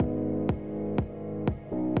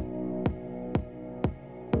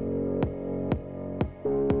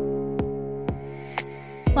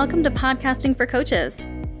Welcome to Podcasting for Coaches.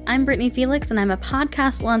 I'm Brittany Felix, and I'm a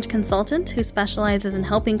podcast launch consultant who specializes in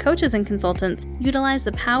helping coaches and consultants utilize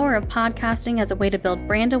the power of podcasting as a way to build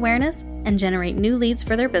brand awareness and generate new leads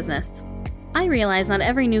for their business. I realize not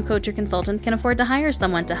every new coach or consultant can afford to hire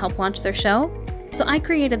someone to help launch their show, so I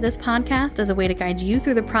created this podcast as a way to guide you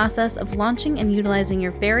through the process of launching and utilizing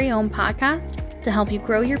your very own podcast to help you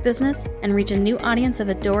grow your business and reach a new audience of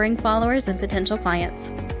adoring followers and potential clients.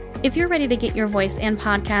 If you're ready to get your voice and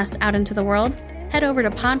podcast out into the world, head over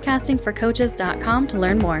to podcastingforcoaches.com to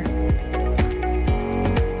learn more.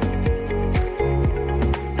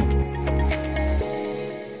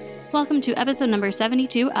 Welcome to episode number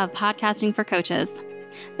 72 of Podcasting for Coaches.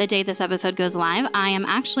 The day this episode goes live, I am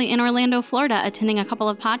actually in Orlando, Florida, attending a couple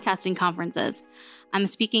of podcasting conferences. I'm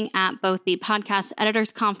speaking at both the Podcast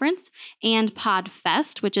Editors Conference and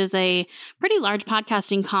PodFest, which is a pretty large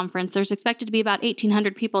podcasting conference. There's expected to be about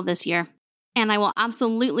 1,800 people this year. And I will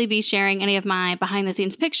absolutely be sharing any of my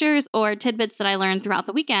behind-the-scenes pictures or tidbits that I learned throughout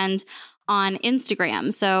the weekend on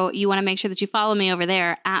Instagram. So you want to make sure that you follow me over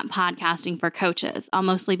there at Podcasting for Coaches. I'll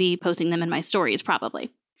mostly be posting them in my stories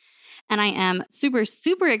probably. And I am super,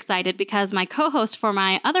 super excited because my co-host for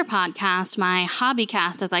my other podcast, my hobby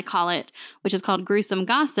cast, as I call it, which is called Gruesome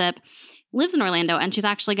Gossip, lives in Orlando, and she's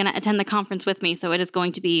actually going to attend the conference with me. So it is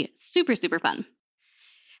going to be super, super fun.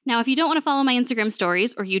 Now, if you don't want to follow my Instagram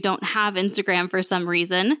stories or you don't have Instagram for some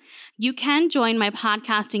reason, you can join my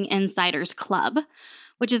Podcasting Insiders Club,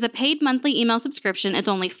 which is a paid monthly email subscription. It's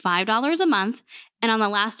only $5 a month. And on the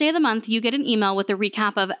last day of the month, you get an email with a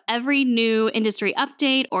recap of every new industry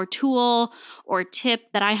update or tool or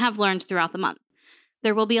tip that I have learned throughout the month.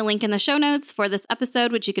 There will be a link in the show notes for this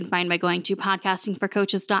episode, which you can find by going to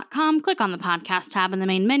podcastingforcoaches.com, click on the podcast tab in the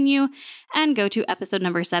main menu, and go to episode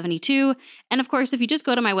number 72. And of course, if you just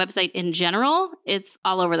go to my website in general, it's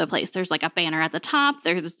all over the place. There's like a banner at the top.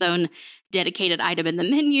 There's its own dedicated item in the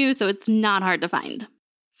menu, so it's not hard to find.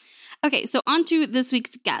 Okay, so on to this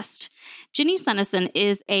week's guest. Ginny Sunnison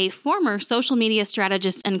is a former social media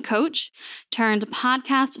strategist and coach turned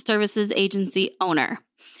podcast services agency owner.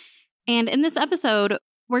 And in this episode,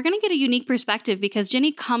 we're going to get a unique perspective because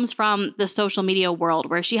Ginny comes from the social media world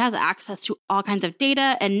where she has access to all kinds of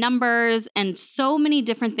data and numbers and so many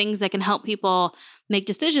different things that can help people make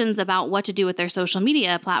decisions about what to do with their social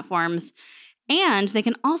media platforms. And they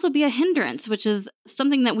can also be a hindrance, which is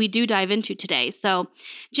something that we do dive into today. So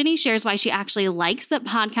Ginny shares why she actually likes that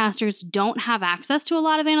podcasters don't have access to a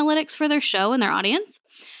lot of analytics for their show and their audience,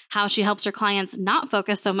 how she helps her clients not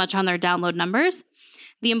focus so much on their download numbers,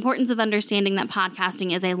 the importance of understanding that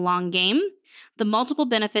podcasting is a long game, the multiple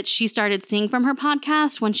benefits she started seeing from her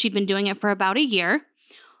podcast when she'd been doing it for about a year,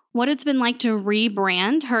 what it's been like to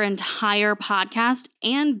rebrand her entire podcast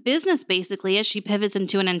and business basically as she pivots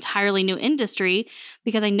into an entirely new industry,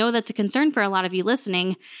 because I know that's a concern for a lot of you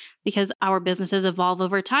listening because our businesses evolve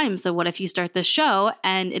over time. So what if you start this show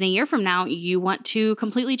and in a year from now, you want to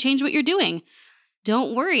completely change what you're doing?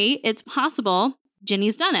 Don't worry, it's possible.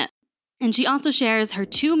 Ginny's done it. And she also shares her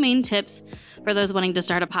 2 main tips for those wanting to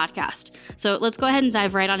start a podcast. So let's go ahead and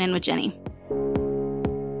dive right on in with Ginny.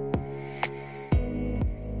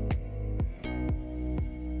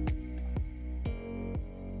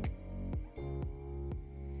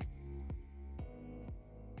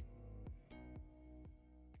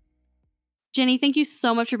 Ginny, thank you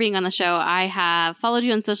so much for being on the show. I have followed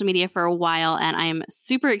you on social media for a while, and I'm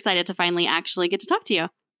super excited to finally actually get to talk to you.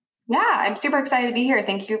 Yeah, I'm super excited to be here.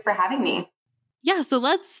 Thank you for having me. Yeah, so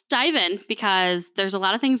let's dive in because there's a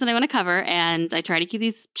lot of things that I want to cover, and I try to keep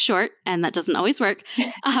these short, and that doesn't always work.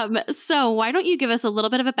 So why don't you give us a little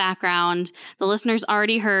bit of a background? The listeners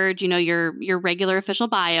already heard, your regular official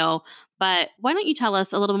bio, but why don't you tell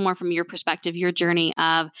us a little bit more from your perspective, your journey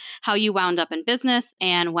of how you wound up in business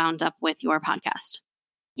and wound up with your podcast?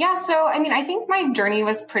 Yeah, so I think my journey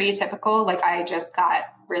was pretty typical. Like I just got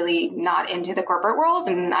really not into the corporate world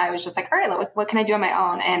and I was just like, all right, what can I do on my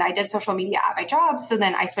own? And I did social media at my job. So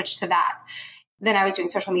then I switched to that. Then I was doing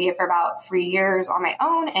social media for about 3 years on my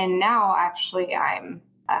own. And now actually I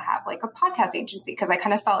have like a podcast agency because I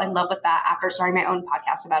kind of fell in love with that after starting my own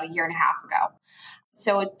podcast about 1.5 years ago.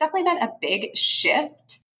 So it's definitely been a big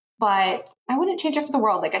shift, but I wouldn't change it for the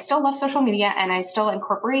world. Like I still love social media and I still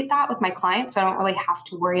incorporate that with my clients. So I don't really have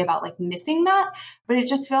to worry about like missing that, but it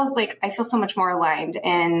just feels like I feel so much more aligned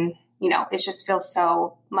and, it just feels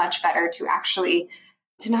so much better to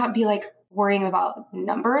not be like worrying about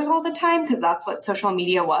numbers all the time because that's what social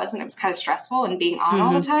media was. And it was kind of stressful and being on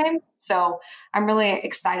all the time. So I'm really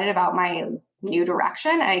excited about my new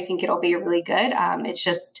direction. I think it'll be really good. It's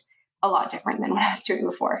just a lot different than what I was doing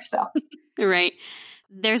before. So, right.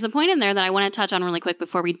 there's a point in there that I want to touch on really quick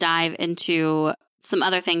before we dive into some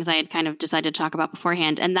other things I had kind of decided to talk about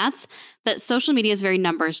beforehand. And that's that social media is very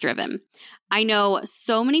numbers driven. I know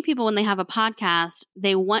so many people when they have a podcast,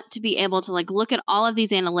 they want to be able to like look at all of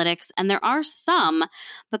these analytics, and there are some,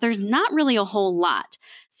 but there's not really a whole lot.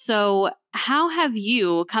 So how have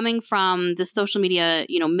you, coming from the social media,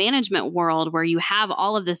 management world where you have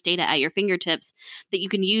all of this data at your fingertips that you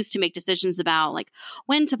can use to make decisions about like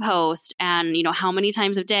when to post and, how many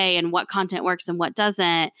times a day and what content works and what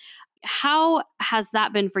doesn't, how has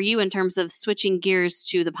that been for you in terms of switching gears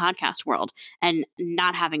to the podcast world and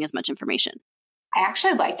not having as much information? I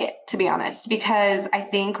actually like it, to be honest, because I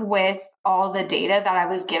think with all the data that I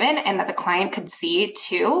was given and that the client could see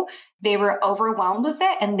too, they were overwhelmed with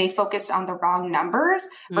it and they focused on the wrong numbers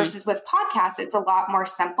versus with podcasts, it's a lot more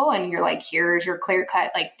simple. And you're like, here's your clear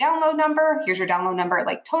cut, like download number. Here's your download number,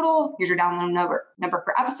 like total. Here's your download number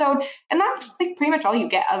per episode. And that's like pretty much all you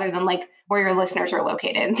get other than like where your listeners are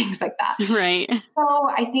located and things like that. Right. So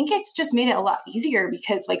I think it's just made it a lot easier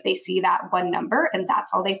because like they see that one number and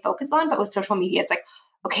that's all they focus on. But with social media, it's like,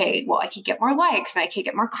 okay, well, I could get more likes and I could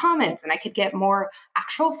get more comments and I could get more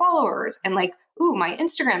actual followers and like, ooh, my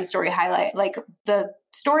Instagram story highlight, like the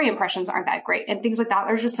story impressions aren't that great and things like that.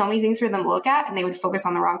 There's just so many things for them to look at and they would focus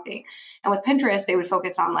on the wrong thing. And with Pinterest, they would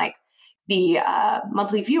focus on like the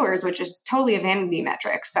monthly viewers, which is totally a vanity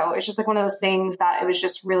metric. So it's just like one of those things that it was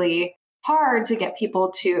just really hard to get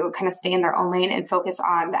people to kind of stay in their own lane and focus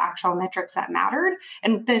on the actual metrics that mattered.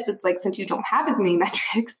 And with this, it's like, since you don't have as many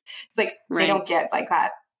metrics, it's like They don't get like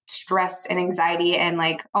that stress and anxiety and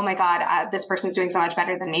like, oh my God, this person's doing so much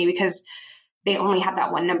better than me because they only have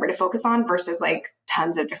that one number to focus on versus like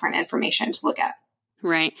tons of different information to look at.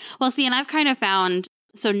 Right. Well, see, and I've kind of found,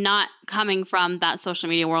 so not coming from that social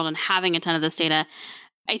media world and having a ton of this data,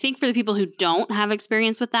 I think for the people who don't have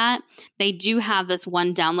experience with that, they do have this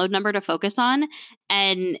one download number to focus on.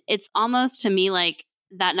 And it's almost to me like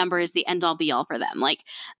that number is the end all be all for them. Like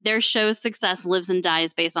their show's success lives and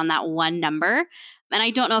dies based on that one number. And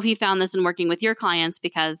I don't know if you found this in working with your clients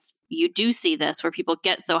because you do see this where people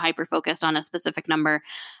get so hyper focused on a specific number.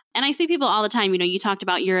 And I see people all the time, you talked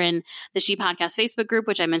about you're in the She Podcast Facebook group,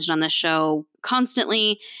 which I mentioned on this show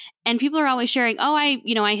constantly. And people are always sharing, oh, I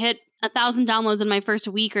hit 1,000 downloads in my first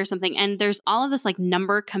week or something. And there's all of this like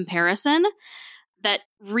number comparison that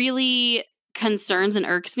really concerns and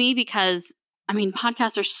irks me because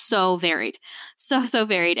podcasts are so varied, so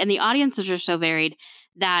varied. And the audiences are so varied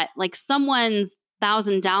that like someone's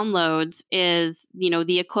 1,000 downloads is,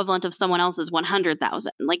 the equivalent of someone else's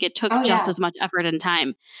 100,000. Like it took just as much effort and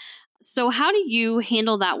time. So how do you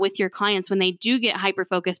handle that with your clients when they do get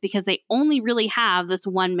hyper-focused because they only really have this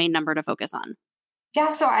one main number to focus on?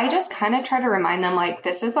 Yeah, so I just kind of try to remind them, like,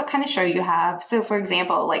 this is what kind of show you have. So, for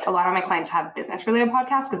example, like a lot of my clients have business-related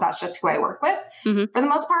podcasts because that's just who I work with for the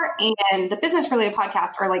most part. And the business-related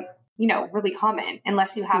podcasts are like, really common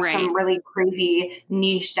unless you have some really crazy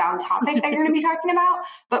niche down topic that you're going to be talking about.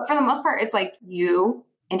 But for the most part, it's like you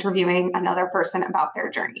interviewing another person about their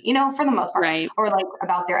journey, for the most part, or like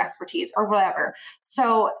about their expertise or whatever.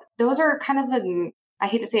 So those are kind of I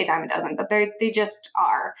hate to say a dime a dozen, but they just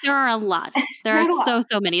are. There are a lot. There are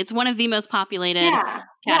so many. It's one of the most populated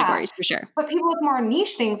categories for sure. But people with more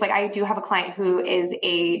niche things, like I do have a client who is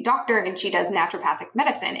a doctor and she does naturopathic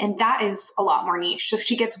medicine. And that is a lot more niche. So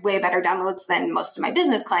she gets way better downloads than most of my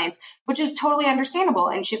business clients, which is totally understandable.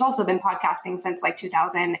 And she's also been podcasting since like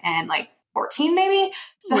 2014 maybe.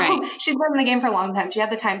 So she's been in the game for a long time. She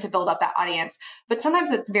had the time to build up that audience. But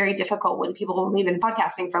sometimes it's very difficult when people have only been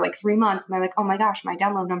podcasting for like 3 months and they're like, oh my gosh, my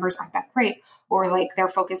download numbers aren't that great. Or like they're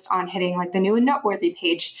focused on hitting like the new and noteworthy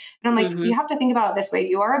page. And I'm like, you have to think about it this way.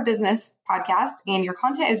 You are a business podcast and your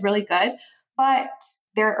content is really good, but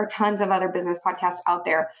there are tons of other business podcasts out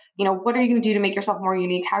there. What are you going to do to make yourself more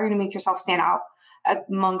unique? How are you going to make yourself stand out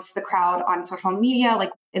amongst the crowd on social media?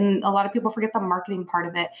 And a lot of people forget the marketing part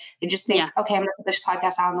of it. They just think, okay, I'm going to put this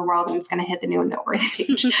podcast out in the world and it's going to hit the new and noteworthy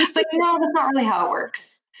page. It's like, no, that's not really how it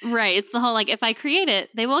works. Right. It's the whole, like, if I create it,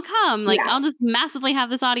 they will come. Like, I'll just massively have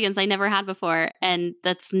this audience I never had before. And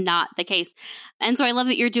that's not the case. And so I love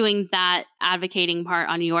that you're doing that advocating part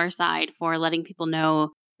on your side for letting people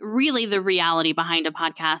know really the reality behind a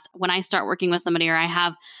podcast. When I start working with somebody or I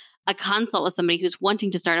have a consult with somebody who's wanting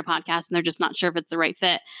to start a podcast and they're just not sure if it's the right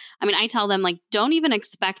fit. I tell them, like, don't even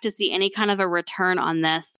expect to see any kind of a return on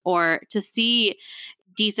this or to see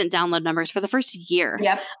decent download numbers for the first year.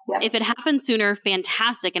 Yep. If it happens sooner,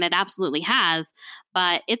 fantastic. And it absolutely has,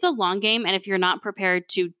 but it's a long game. And if you're not prepared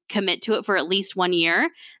to commit to it for at least 1 year,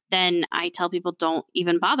 then I tell people don't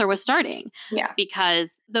even bother with starting. Yeah.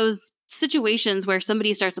 Because those situations where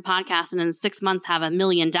somebody starts a podcast and in 6 months have 1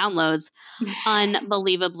 million downloads,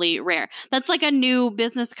 unbelievably rare. That's like a new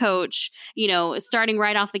business coach, starting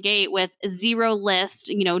right off the gate with 0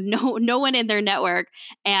 list, no one in their network,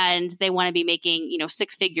 and they want to be making,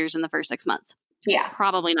 6 figures in the first 6 months. Yeah.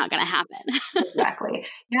 Probably not going to happen. Exactly.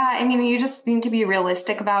 Yeah. I mean, you just need to be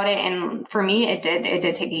realistic about it. And for me, it did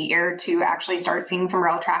take a year to actually start seeing some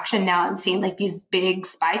real traction. Now I'm seeing like these big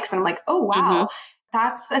spikes and I'm like, oh, wow.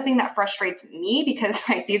 That's a thing that frustrates me because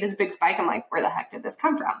I see this big spike. I'm like, where the heck did this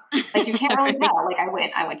come from? Like, you can't really tell. Like, I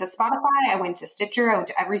went to Spotify, I went to Stitcher, I went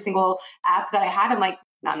to every single app that I had. I'm like,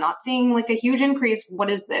 I'm not seeing like a huge increase. What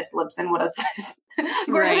is this? Libsyn, what is this?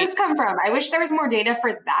 Where did this come from? I wish there was more data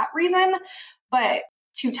for that reason. But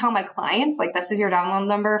to tell my clients, like, this is your download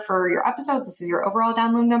number for your episodes, this is your overall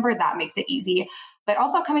download number, that makes it easy. But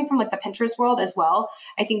also coming from like the Pinterest world as well,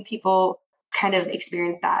 I think people kind of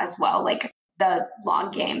experience that as well. Like, the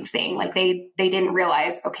long game thing. Like they didn't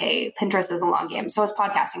realize, okay, Pinterest is a long game. So is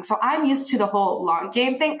podcasting. So I'm used to the whole long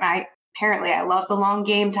game thing. And I love the long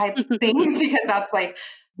game type things because that's like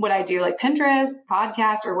what I do, like Pinterest,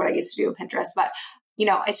 podcast, or what I used to do with Pinterest. But,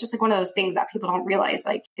 it's just like one of those things that people don't realize,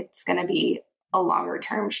 like it's going to be a longer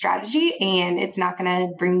term strategy and it's not going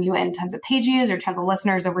to bring you in tons of page views or tons of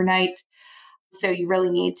listeners overnight. So you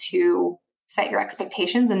really need to set your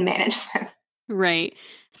expectations and manage them. Right.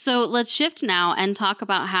 So let's shift now and talk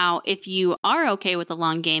about how if you are okay with the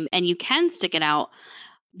long game and you can stick it out,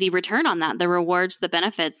 the return on that, the rewards, the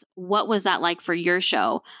benefits, what was that like for your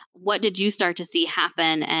show? What did you start to see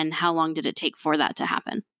happen and how long did it take for that to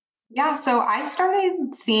happen? Yeah, so I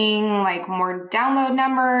started seeing like more download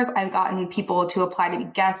numbers. I've gotten people to apply to be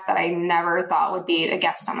guests that I never thought would be a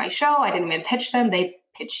guest on my show. I didn't even pitch them. They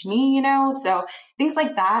pitched me, So things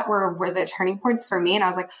like that were the turning points for me. And I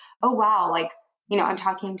was like, oh, wow, like, I'm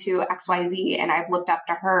talking to XYZ and I've looked up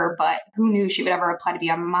to her, but who knew she would ever apply to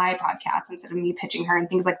be on my podcast instead of me pitching her and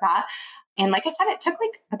things like that. And like I said, it took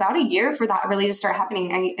like about a year for that really to start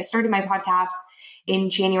happening. I started my podcast in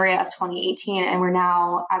January of 2018. And we're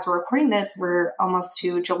now, as we're recording this, we're almost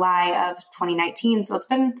to July of 2019. So it's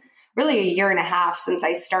been really a year and a half since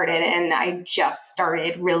I started. And I just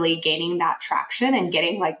started really gaining that traction and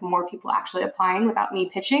getting like more people actually applying without me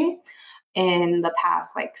pitching in the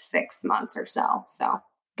past like 6 months or so.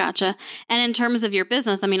 Gotcha. And in terms of your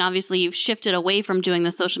business, I mean, obviously you've shifted away from doing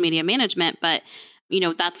the social media management, but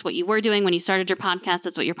that's what you were doing when you started your podcast.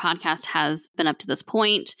 That's what your podcast has been up to this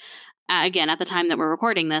point. Again, at the time that we're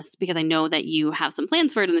recording this, because I know that you have some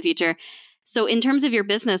plans for it in the future. So in terms of your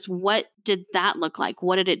business, what did that look like?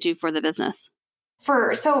 What did it do for the business?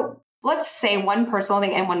 So let's say one personal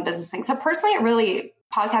thing and one business thing. So personally,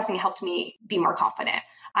 podcasting helped me be more confident.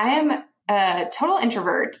 I am a total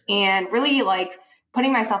introvert and really like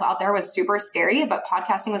putting myself out there was super scary, but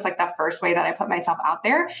podcasting was like the first way that I put myself out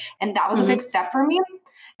there. And that was a big step for me.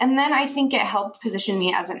 And then I think it helped position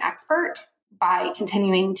me as an expert by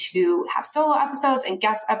continuing to have solo episodes and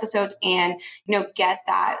guest episodes and, get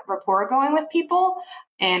that rapport going with people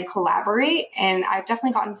and collaborate. And I've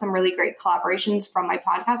definitely gotten some really great collaborations from my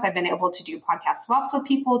podcast. I've been able to do podcast swaps with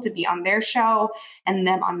people to be on their show and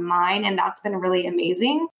them on mine. And that's been really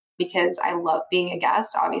amazing because I love being a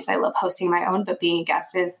guest. Obviously, I love hosting my own, but being a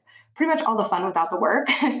guest is pretty much all the fun without the work.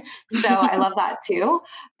 So I love that too.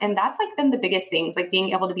 And that's like been the biggest things, like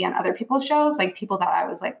being able to be on other people's shows, like people that I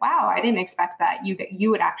was like, wow, I didn't expect that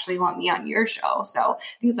you would actually want me on your show. So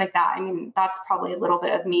things like that. I mean, that's probably a little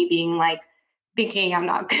bit of me being like, thinking I'm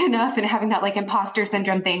not good enough and having that like imposter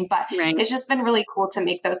syndrome thing. But It's just been really cool to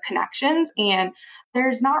make those connections. And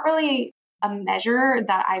there's not really a measure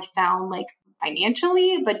that I've found like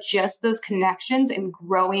financially, but just those connections and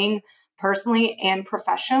growing personally and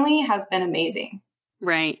professionally has been amazing.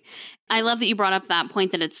 Right. I love that you brought up that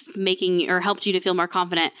point that it's making or helped you to feel more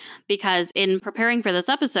confident, because in preparing for this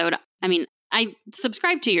episode, I mean, I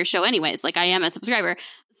subscribe to your show anyways, like I am a subscriber.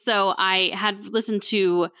 So I had listened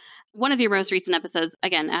to one of your most recent episodes,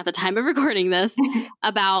 again, at the time of recording this,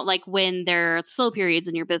 about like when there are slow periods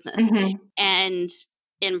in your business. And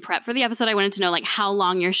in prep for the episode, I wanted to know like how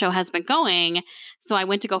long your show has been going. So I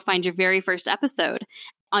went to go find your very first episode.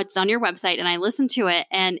 It's on your website, and I listened to it,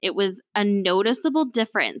 and it was a noticeable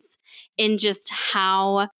difference in just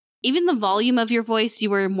how even the volume of your voice, you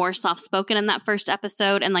were more soft-spoken in that first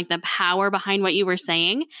episode, and like the power behind what you were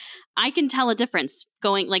saying. I can tell a difference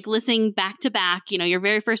going like listening back to back, your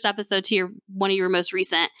very first episode to one of your most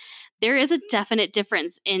recent. There is a definite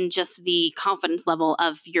difference in just the confidence level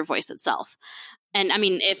of your voice itself. And I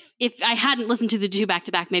mean, if I hadn't listened to the two back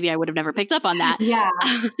to back, maybe I would have never picked up on that. Yeah.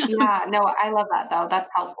 No, I love that though.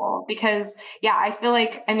 That's helpful because I feel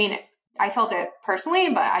like, I mean, I felt it personally,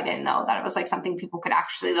 but I didn't know that it was like something people could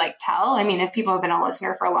actually like tell. I mean, if people have been a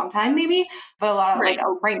listener for a long time, maybe, but a lot of like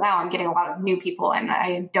right now I'm getting a lot of new people and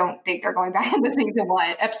I don't think they're going back and listening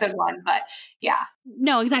to episode 1, but yeah.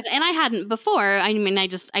 No, exactly. And I hadn't before. I mean, I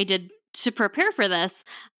did to prepare for this.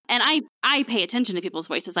 And I pay attention to people's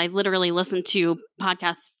voices. I literally listen to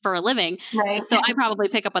podcasts for a living. Right. So I probably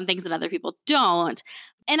pick up on things that other people don't.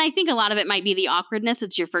 And I think a lot of it might be the awkwardness.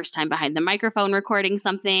 It's your first time behind the microphone recording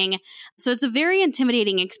something. So it's a very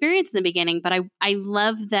intimidating experience in the beginning. But I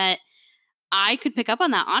love that I could pick up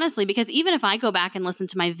on that, honestly, because even if I go back and listen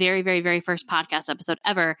to my very, very, very first podcast episode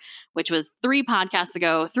ever, which was 3 podcasts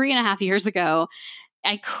ago, 3.5 years ago,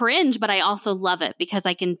 I cringe, but I also love it because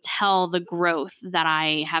I can tell the growth that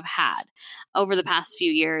I have had over the past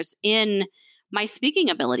few years in my speaking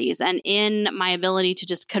abilities and in my ability to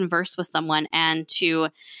just converse with someone and to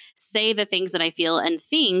say the things that I feel and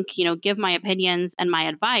think, give my opinions and my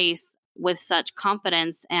advice with such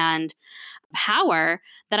confidence and power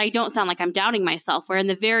that I don't sound like I'm doubting myself. Where in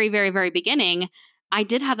the very, very, very beginning, I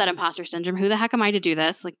did have that imposter syndrome. Who the heck am I to do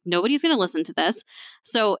this? Like, nobody's going to listen to this.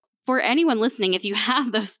 So for anyone listening, if you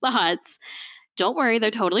have those thoughts, don't worry,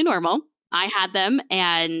 they're totally normal. I had them.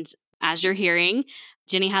 And as you're hearing,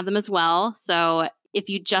 Jenny had them as well. So if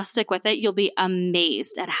you just stick with it, you'll be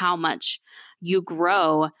amazed at how much you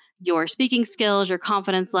grow your speaking skills, your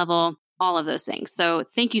confidence level, all of those things. So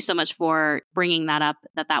thank you so much for bringing that up,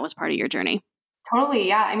 that was part of your journey. Totally.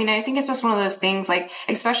 Yeah. I mean, I think it's just one of those things, like,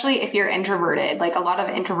 especially if you're introverted, like a lot of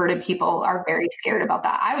introverted people are very scared about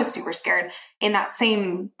that. I was super scared in that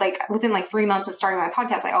same, like within like 3 months of starting my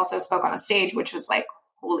podcast, I also spoke on a stage, which was like,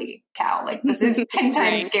 holy cow, like this is 10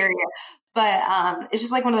 times scarier. But it's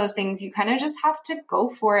just like one of those things you kind of just have to go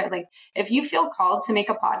for it. Like if you feel called to make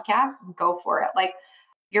a podcast, go for it. Like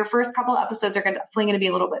your first couple episodes are definitely going to be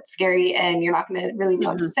a little bit scary and you're not going to really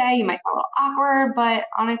know what to say. You might sound a little awkward, but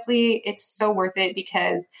honestly, it's so worth it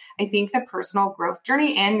because I think the personal growth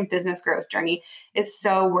journey and business growth journey is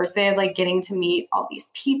so worth it. Like getting to meet all these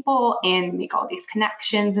people and make all these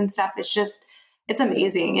connections and stuff. It's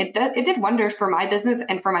amazing. It did wonders for my business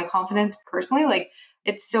and for my confidence personally. Like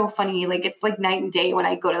it's so funny. Like it's like night and day when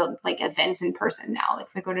I go to like events in person now. Like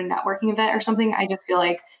if I go to a networking event or something, I just feel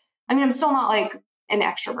like, I mean, I'm still not like an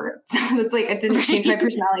extrovert. So it's like, it didn't change my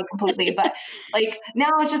personality completely, but like now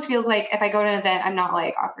it just feels like if I go to an event, I'm not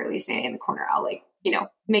like awkwardly standing in the corner. I'll like,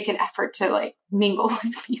 make an effort to like mingle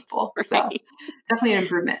with people. Right. So definitely an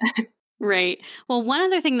improvement. Right. Well, one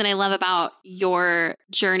other thing that I love about your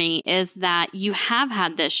journey is that you have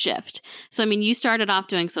had this shift. So, I mean, you started off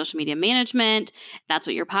doing social media management. That's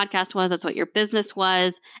what your podcast was. That's what your business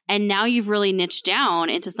was. And now you've really niched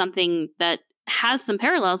down into something that has some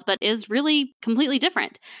parallels, but is really completely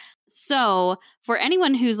different. So for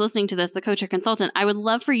anyone who's listening to this, the coach or consultant, I would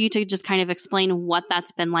love for you to just kind of explain what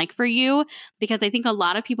that's been like for you, because I think a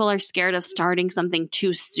lot of people are scared of starting something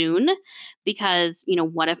too soon because,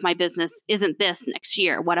 what if my business isn't this next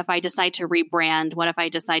year? What if I decide to rebrand? What if I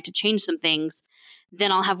decide to change some things?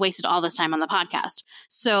 Then I'll have wasted all this time on the podcast.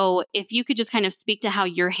 So if you could just kind of speak to how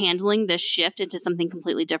you're handling this shift into something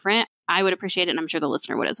completely different, I would appreciate it. And I'm sure the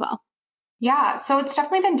listener would as well. Yeah. So it's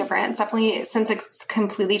definitely been different. It's definitely, since it's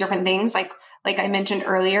completely different things, like I mentioned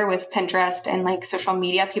earlier with Pinterest and like social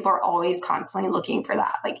media, people are always constantly looking for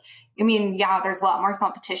that. Like, I mean, yeah, there's a lot more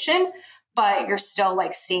competition, but you're still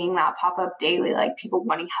like seeing that pop up daily, like people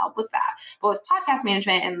wanting help with that. But with podcast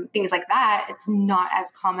management and things like that, it's not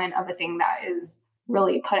as common of a thing that is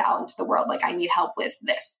really put out into the world. Like, I need help with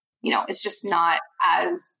this. It's just not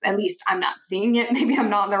as, at least I'm not seeing it. Maybe I'm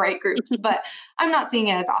not in the right groups, but I'm not seeing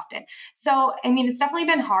it as often. So, I mean, it's definitely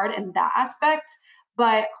been hard in that aspect,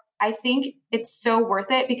 but I think it's so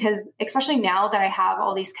worth it because especially now that I have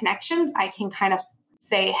all these connections, I can kind of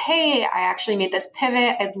say, hey, I actually made this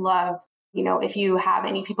pivot. I'd love, if you have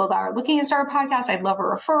any people that are looking to start a podcast, I'd love a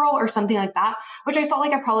referral or something like that, which I felt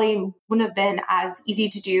like I probably wouldn't have been as easy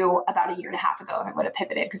to do about 1.5 years ago if I would have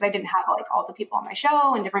pivoted because I didn't have like all the people on my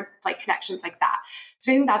show and different like connections like that.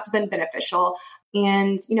 So I think that's been beneficial.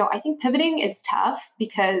 And, I think pivoting is tough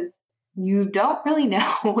because you don't really know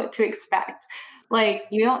what to expect. Like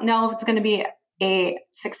you don't know if it's going to be a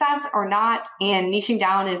success or not. And niching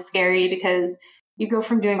down is scary because you go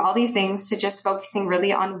from doing all these things to just focusing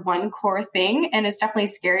really on one core thing. And it's definitely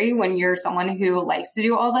scary when you're someone who likes to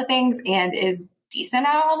do all the things and is decent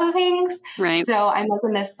at all the things. Right. So I'm like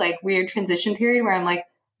in this like weird transition period where I'm like,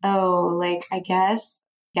 oh, like, I guess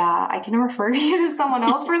yeah, I can refer you to someone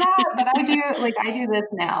else for that. But I do this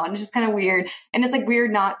now, and it's just kind of weird. And it's like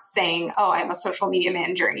weird not saying, oh, I'm a social media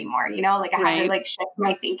manager anymore. Like I had to like shift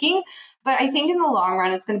my thinking. But I think in the long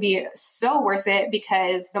run, it's going to be so worth it,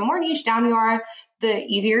 because the more niche down you are, the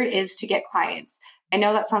easier it is to get clients. I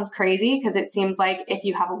know that sounds crazy, because it seems like if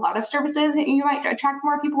you have a lot of services, you might attract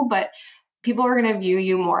more people, but people are going to view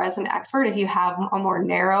you more as an expert if you have a more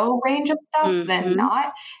narrow range of stuff than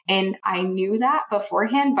not. And I knew that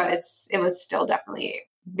beforehand, but it was still definitely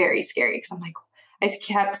very scary, because I'm like, I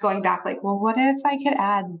kept going back like, well, what if I could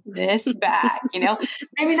add this back,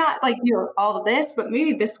 maybe not like all of this, but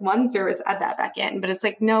maybe this one service, add that back in. But it's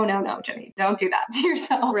like, no, Jenny, don't do that to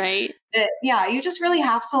yourself. Right. Yeah. You just really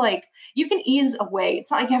have to like, you can ease away.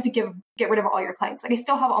 It's not like you have to get rid of all your clients. Like I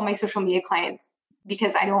still have all my social media clients,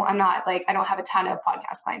 because I don't have a ton of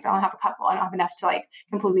podcast clients. I only have a couple. I don't have enough to like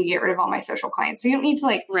completely get rid of all my social clients. So you don't need to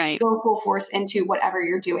like go full force into whatever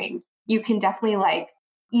you're doing. You can definitely like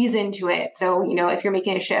ease into it. So, if you're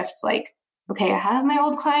making a shift, like, okay, I have my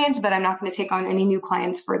old clients, but I'm not going to take on any new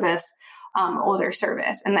clients for this older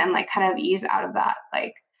service. And then like kind of ease out of that.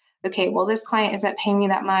 Like, okay, well, this client isn't paying me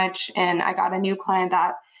that much, and I got a new client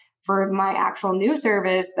that for my actual new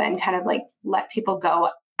service, then kind of like let people go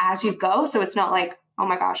as you go. So it's not like, oh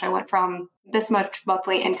my gosh, I went from this much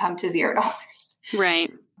monthly income to $0. Right.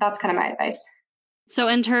 That's kind of my advice. So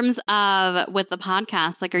in terms of with the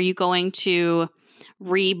podcast, like, are you going to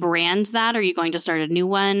rebrand that? Are you going to start a new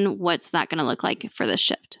one? What's that going to look like for this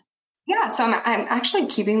shift? Yeah. So I'm actually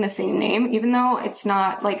keeping the same name, even though it's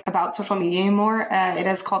not like about social media anymore. It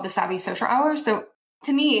is called the Savvy Social Hour. So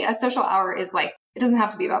to me, a social hour is like, it doesn't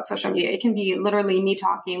have to be about social media. It can be literally me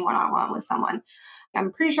talking one-on-one with someone.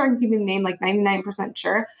 I'm pretty sure I'm keeping the name like 99%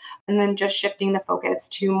 sure. And then just shifting the focus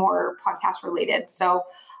to more podcast related. So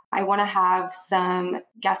I want to have some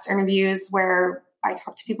guest interviews where I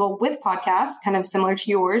talk to people with podcasts, kind of similar to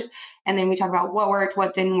yours. And then we talk about what worked,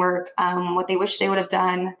 what didn't work, what they wish they would have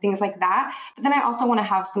done, things like that. But then I also want to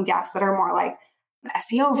have some guests that are more like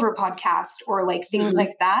SEO for a podcast or like things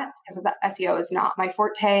like that, because the SEO is not my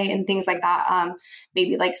forte and things like that.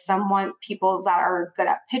 Maybe like people that are good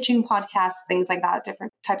at pitching podcasts, things like that,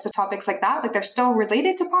 different types of topics like that. Like they're still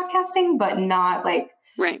related to podcasting, but not like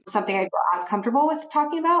something I feel as comfortable with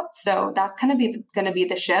talking about. So that's kind of going to be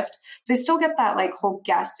the shift. So I still get that like whole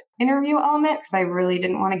guest interview element, because I really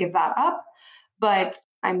didn't want to give that up, but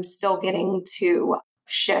I'm still getting to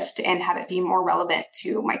shift and have it be more relevant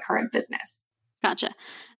to my current business. Gotcha.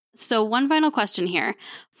 So one final question here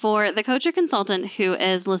for the coach or consultant who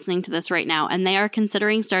is listening to this right now, and they are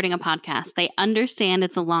considering starting a podcast. They understand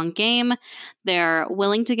it's a long game. They're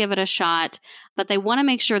willing to give it a shot, but they want to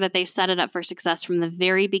make sure that they set it up for success from the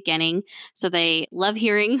very beginning. So they love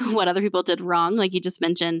hearing what other people did wrong, like you just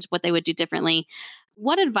mentioned, what they would do differently.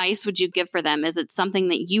 What advice would you give for them? Is it something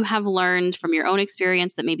that you have learned from your own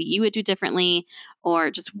experience that maybe you would do differently? Or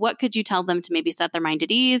just what could you tell them to maybe set their mind at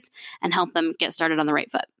ease and help them get started on the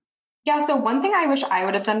right foot? Yeah. So one thing I wish I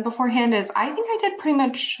would have done beforehand is I think I did pretty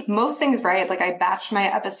much most things right. Like I batched my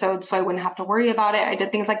episodes so I wouldn't have to worry about it. I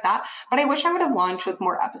did things like that, but I wish I would have launched with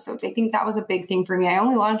more episodes. I think that was a big thing for me. I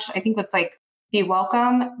only launched, I think, with like the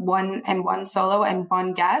welcome, one solo and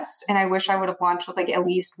one guest. And I wish I would have launched with like at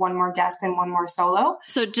least one more guest and one more solo.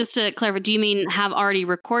 So just to clarify, do you mean have already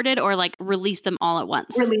recorded or like release them all at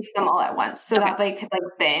once? Release them all at once so that they could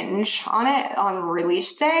like binge on it on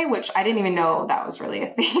release day, which I didn't even know that was really a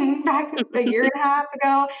thing back a year and a half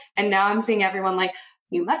ago. And now I'm seeing everyone like,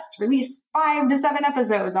 you must release 5 to 7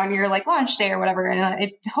 episodes on your like launch day or whatever. And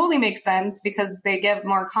it totally makes sense because they give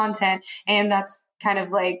more content, and that's kind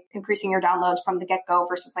of like increasing your downloads from the get-go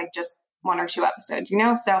versus like just 1 or 2 episodes,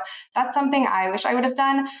 So that's something I wish I would have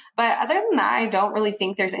done. But other than that, I don't really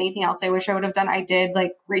think there's anything else I wish I would have done. I did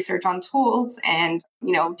like research on tools and,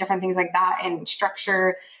 different things like that and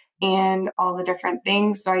structure and all the different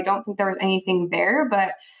things. So I don't think there was anything there. But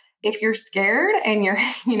if you're scared and you're,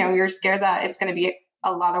 you're scared that it's going to be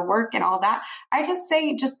a lot of work and all that, I just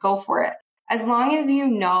say, just go for it. As long as you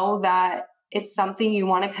know that it's something you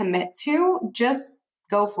want to commit to, just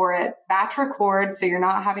go for it. Batch record so you're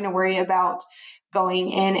not having to worry about going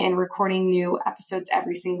in and recording new episodes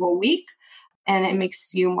every single week. And it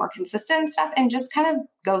makes you more consistent and stuff, and just kind of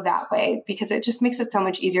go that way, because it just makes it so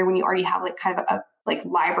much easier when you already have like kind of a like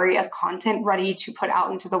library of content ready to put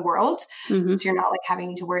out into the world. So you're not like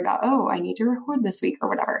having to worry about, oh, I need to record this week or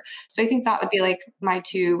whatever. So I think that would be like my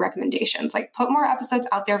 2 recommendations, like put more episodes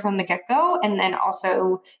out there from the get-go, and then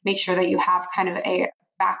also make sure that you have kind of a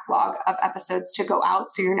backlog of episodes to go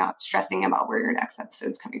out so you're not stressing about where your next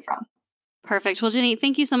episode's coming from. Perfect. Well, Jenny,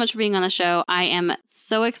 thank you so much for being on the show. I am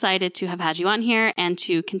so excited to have had you on here and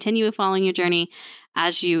to continue following your journey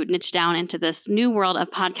as you niche down into this new world of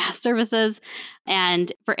podcast services.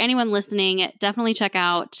 And for anyone listening, definitely check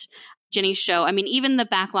out Jenny's show. I mean, even the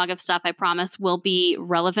backlog of stuff, I promise, will be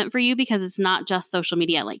relevant for you because it's not just social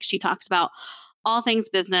media. Like, she talks about all things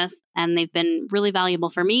business, and they've been really valuable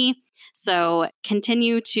for me. So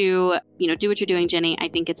continue to, do what you're doing, Jenny. I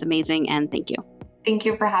think it's amazing. And thank you. Thank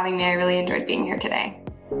you for having me. I really enjoyed being here today.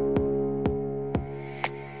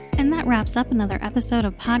 And that wraps up another episode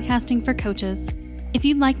of Podcasting for Coaches. If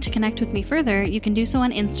you'd like to connect with me further, you can do so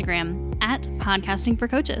on Instagram at Podcasting for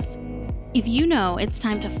Coaches. If you know it's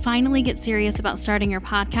time to finally get serious about starting your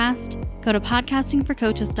podcast, go to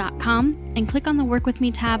podcastingforcoaches.com and click on the Work With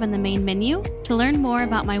Me tab in the main menu to learn more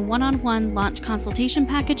about my one-on-one launch consultation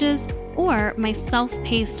packages or my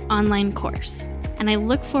self-paced online course. And I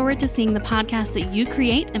look forward to seeing the podcast that you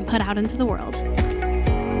create and put out into the world.